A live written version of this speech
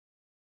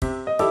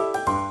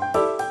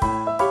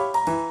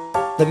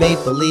the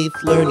Maple Leaf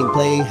Learning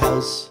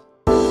Playhouse.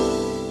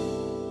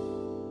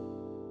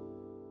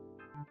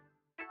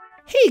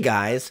 Hey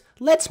guys,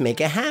 let's make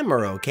a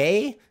hammer,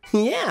 okay?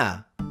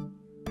 Yeah!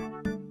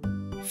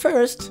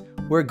 First,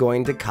 we're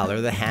going to color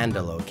the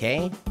handle,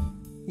 okay?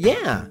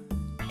 Yeah!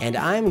 And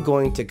I'm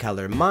going to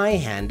color my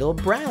handle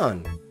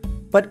brown.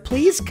 But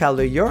please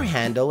color your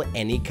handle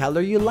any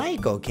color you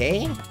like,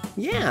 okay?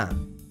 Yeah!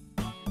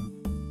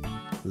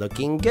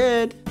 Looking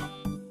good!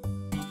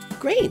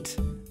 Great!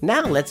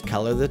 Now let's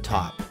color the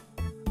top.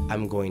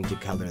 I'm going to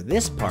color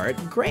this part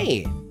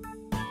gray.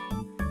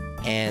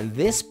 And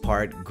this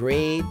part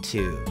gray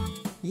too.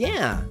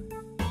 Yeah!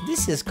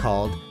 This is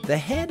called the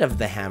head of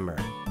the hammer.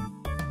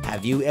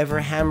 Have you ever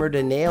hammered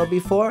a nail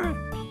before?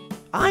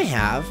 I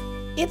have.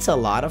 It's a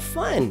lot of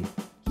fun.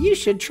 You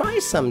should try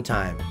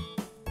sometime.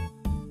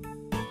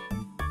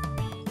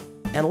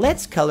 And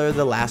let's color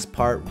the last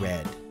part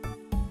red.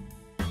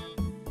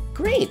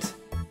 Great!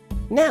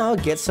 Now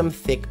get some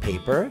thick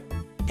paper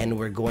and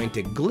we're going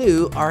to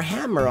glue our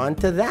hammer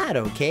onto that,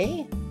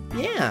 okay?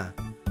 Yeah!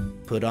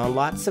 Put on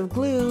lots of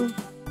glue.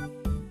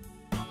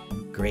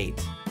 Great!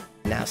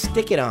 Now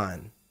stick it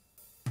on.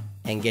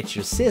 And get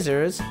your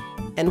scissors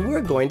and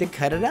we're going to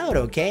cut it out,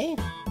 okay?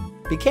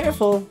 Be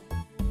careful!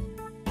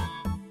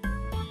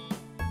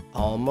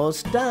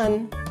 Almost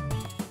done!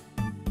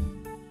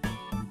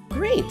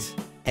 Great!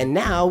 And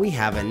now we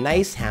have a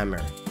nice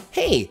hammer.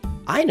 Hey,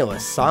 I know a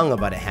song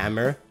about a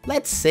hammer.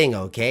 Let's sing,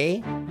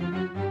 okay?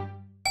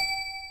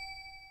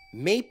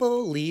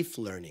 Maple Leaf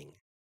Learning.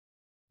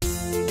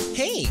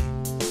 Hey,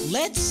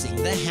 let's sing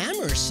the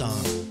hammer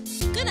song.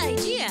 Good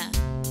idea.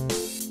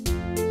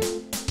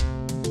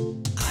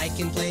 I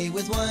can play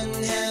with one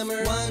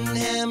hammer, one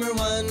hammer,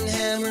 one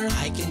hammer.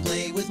 I can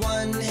play with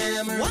one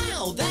hammer.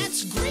 Wow,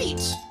 that's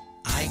great!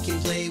 I can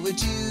play with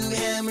two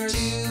hammers,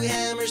 two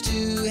hammers,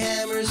 two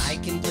hammers. I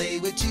can play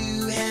with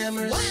two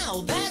hammers.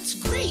 Wow, that's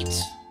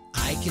great!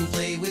 I can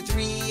play with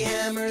three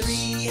hammers,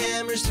 three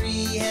hammers,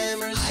 three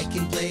hammers. I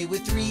can play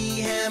with three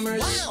hammers.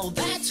 Wow,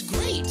 that's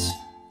great!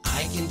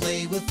 I can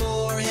play with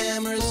four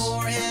hammers,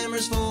 four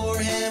hammers, four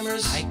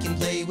hammers. I can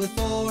play with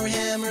four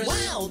hammers.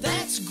 Wow,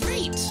 that's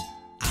great!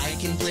 I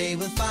can play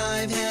with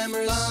five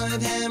hammers,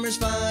 five hammers,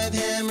 five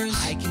hammers.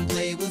 I can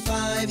play with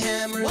five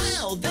hammers.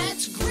 Wow,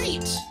 that's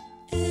great!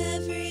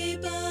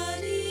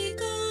 Everybody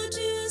go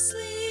to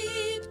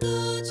sleep,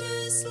 go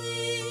to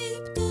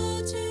sleep,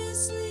 go to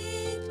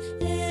sleep.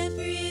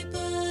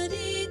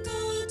 Everybody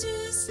go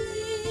to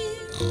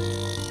sleep.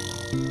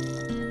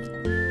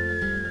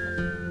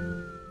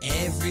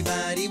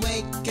 Everybody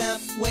wake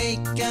up,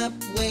 wake up,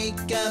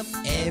 wake up.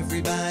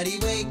 Everybody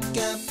wake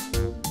up.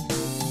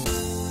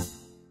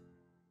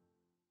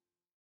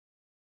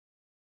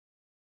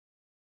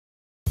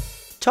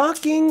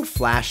 Talking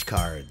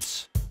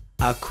flashcards.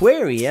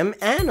 Aquarium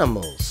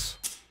animals.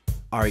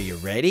 Are you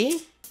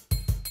ready?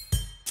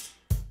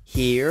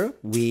 Here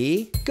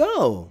we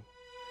go.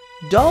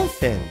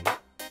 Dolphin.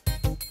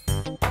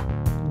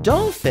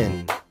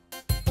 Dolphin.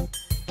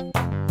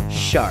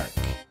 Shark.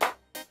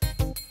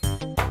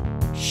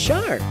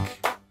 Shark.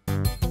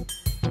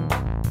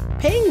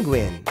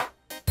 Penguin.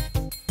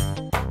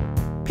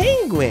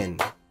 Penguin.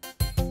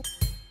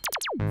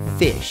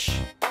 Fish.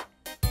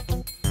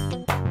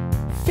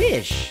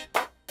 Fish.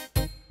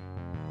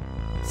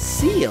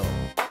 Seal.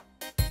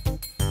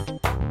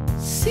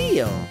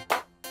 Seal.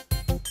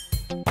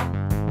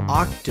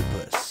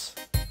 Octopus.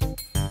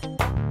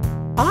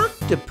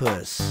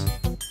 Octopus.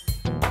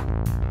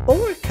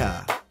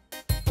 Orca.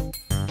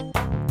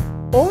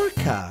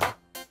 Orca.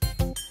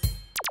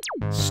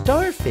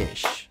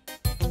 Starfish.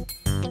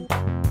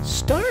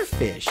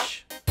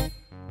 Starfish.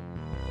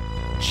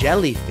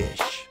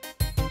 Jellyfish.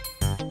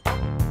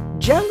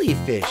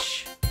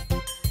 Jellyfish.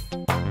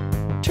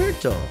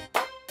 Turtle.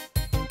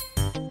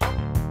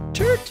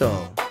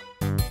 Turtle.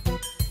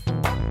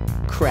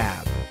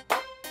 Crab.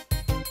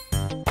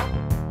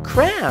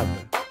 Crab.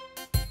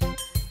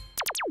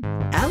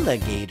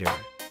 Alligator.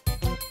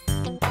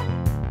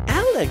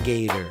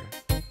 Alligator.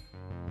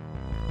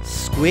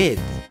 Squid.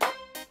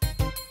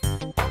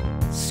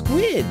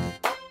 Squid.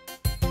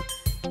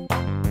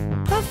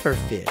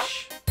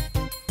 Pufferfish.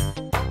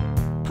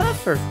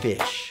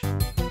 Pufferfish.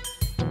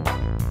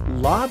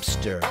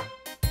 Lobster.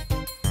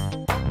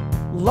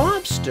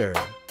 Lobster.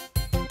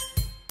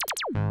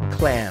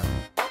 Clam.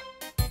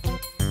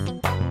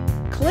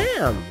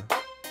 Clam.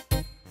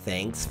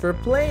 Thanks for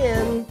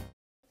playing.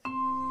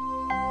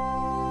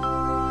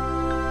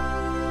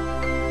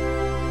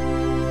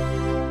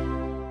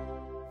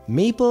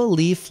 Maple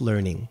Leaf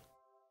Learning.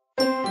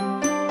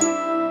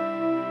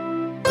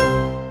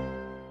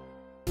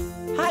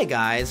 Hi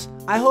guys,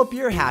 I hope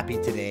you're happy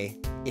today.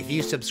 If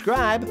you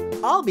subscribe,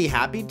 I'll be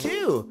happy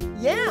too.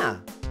 Yeah!